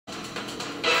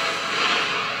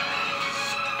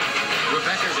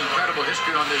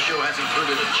history on this show has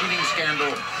included a cheating scandal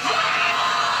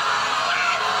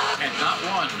and not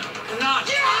one,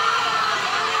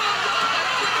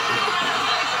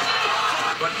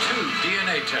 but 2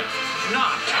 DNA tests.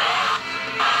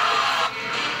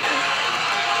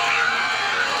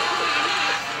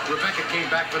 Rebecca came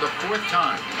back for the 4th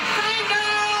time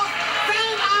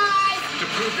to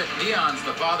prove that Dion's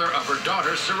the father of her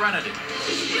daughter, Serenity.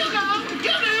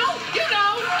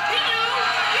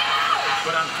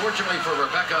 But unfortunately for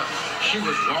Rebecca, she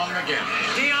was wrong again.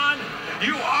 Dion,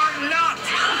 you are not!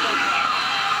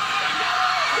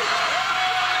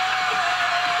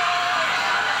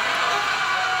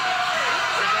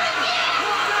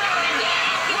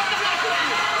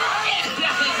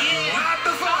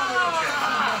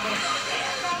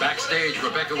 Backstage,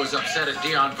 Rebecca was upset at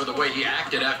Dion for the way he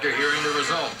acted after hearing the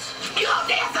results. You gonna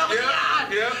dance on me, Dion?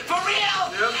 Yeah. For real?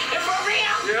 Yeah. And for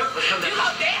real? Yeah. You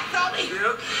gonna dance on me?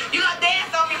 Yeah. You gonna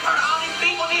dance on me in front of all these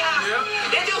people, Dion? Yeah.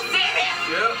 Did you serious?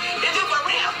 Yeah. Did you for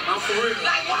real? I'm for real.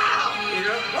 Like, wow.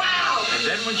 Yeah. Wow. And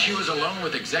then when she was alone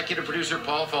with executive producer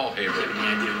Paul Fallhaver,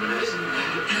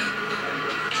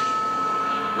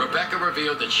 Rebecca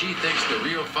revealed that she thinks the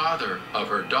real father of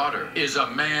her daughter is a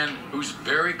man who's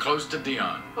very close to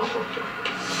Dion.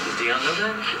 Does Dion know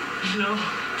that? No.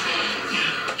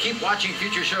 Keep watching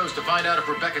future shows to find out if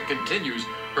Rebecca continues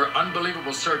her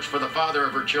unbelievable search for the father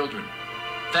of her children.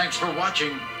 Thanks for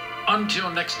watching. Until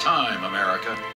next time, America.